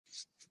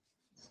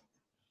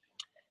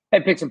Hey,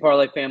 Picks and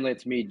Parlay family,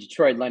 it's me,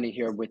 Detroit Lenny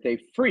here with a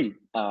free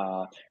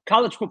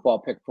college football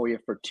pick for you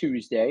for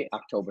Tuesday,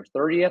 October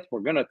 30th.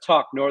 We're going to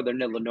talk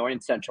Northern Illinois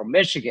and Central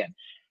Michigan.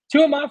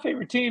 Two of my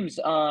favorite teams.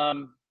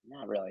 Not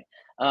really.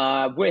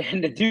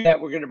 And to do that,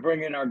 we're going to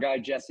bring in our guy,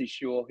 Jesse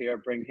Schule here,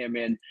 bring him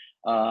in.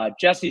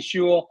 Jesse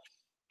Schule,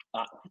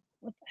 what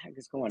the heck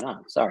is going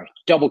on? Sorry,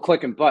 double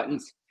clicking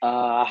buttons.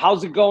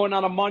 How's it going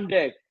on a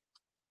Monday?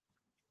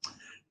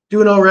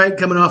 Doing all right,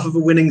 coming off of a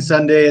winning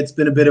Sunday. It's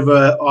been a bit of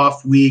a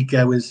off week.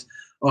 I was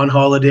on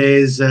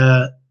holidays,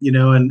 and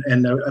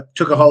I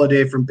took a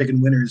holiday from picking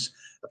winners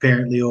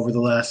apparently over the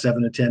last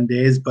 7 to 10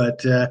 days.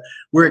 But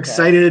we're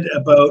excited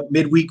about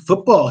midweek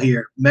football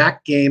here.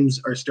 MAC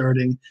games are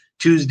starting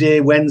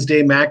Tuesday,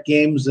 Wednesday. MAC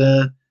games,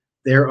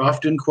 they're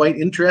often quite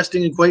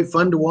interesting and quite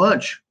fun to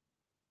watch.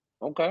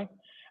 Okay.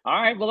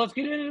 All right, well, let's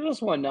get into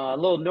this one. A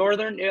little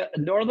Northern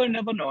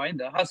Illinois,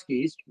 the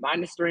Huskies,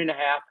 -3.5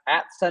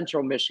 at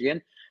Central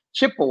Michigan.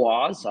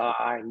 Chippewas,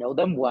 I know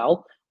them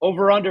well.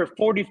 Over under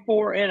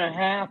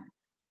 44.5.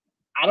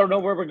 I don't know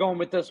where we're going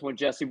with this one,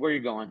 Jesse. Where are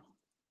you going?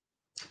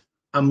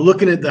 I'm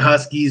looking at the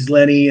Huskies,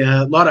 Lenny.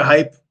 A lot of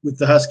hype with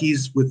the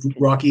Huskies, with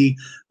Rocky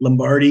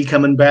Lombardi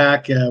coming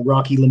back.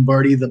 Rocky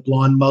Lombardi, the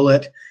blonde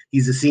mullet.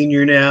 He's a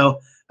senior now.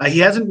 He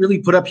hasn't really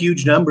put up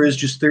huge numbers,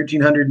 just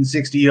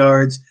 1,360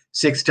 yards,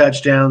 6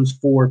 touchdowns,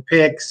 4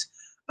 picks.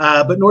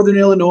 But Northern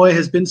Illinois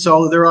has been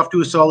solid. They're off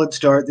to a solid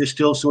start. They're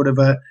still sort of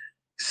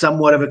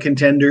somewhat of a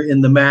contender in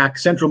the MAC.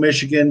 Central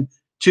Michigan,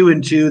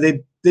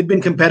 2-2. They've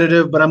been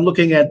competitive, but I'm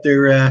looking at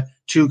their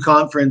 2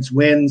 conference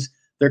wins.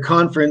 Their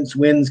conference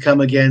wins come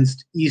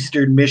against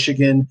Eastern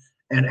Michigan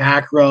and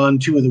Akron,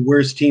 2 of the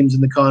worst teams in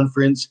the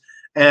conference,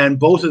 and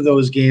both of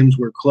those games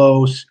were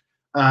close.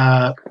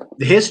 The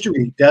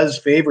history does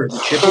favor the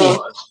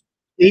Chippewas.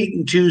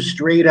 8-2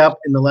 straight up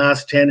in the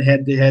last 10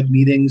 head-to-head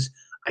meetings.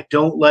 I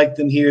don't like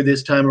them here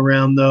this time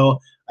around,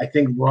 though. I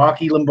think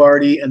Rocky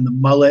Lombardi and the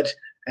mullet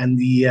and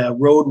the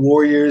Road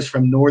Warriors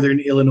from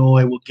Northern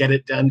Illinois will get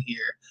it done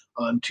here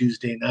on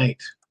Tuesday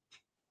night.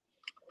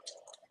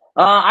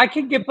 I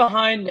can get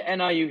behind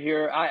NIU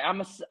here.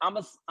 I'm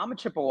a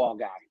Chippewa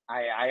guy.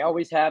 I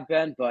always have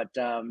been, but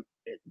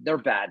they're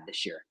bad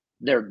this year.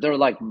 They're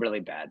like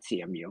really bad.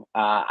 CMU.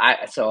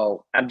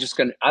 So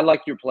I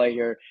like your play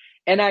here.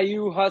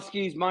 NIU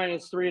Huskies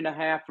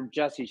 -3.5 from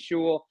Jesse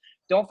Schule.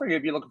 Don't forget,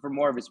 if you're looking for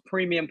more of his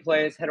premium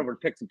plays, head over to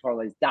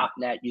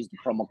picksandparlays.net. Use the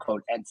promo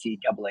code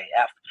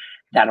NCAAF.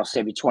 That'll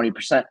save you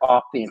 20%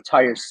 off the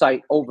entire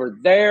site over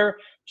there.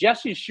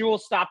 Jesse Schule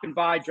stopping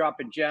by,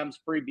 dropping gems.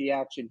 Freebie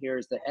action here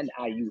is the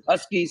NIU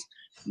Huskies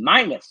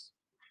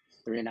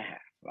 -3.5.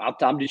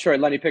 I'm Detroit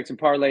Lenny, Picks and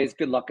Parlays.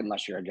 Good luck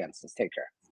unless you're against us. Take care.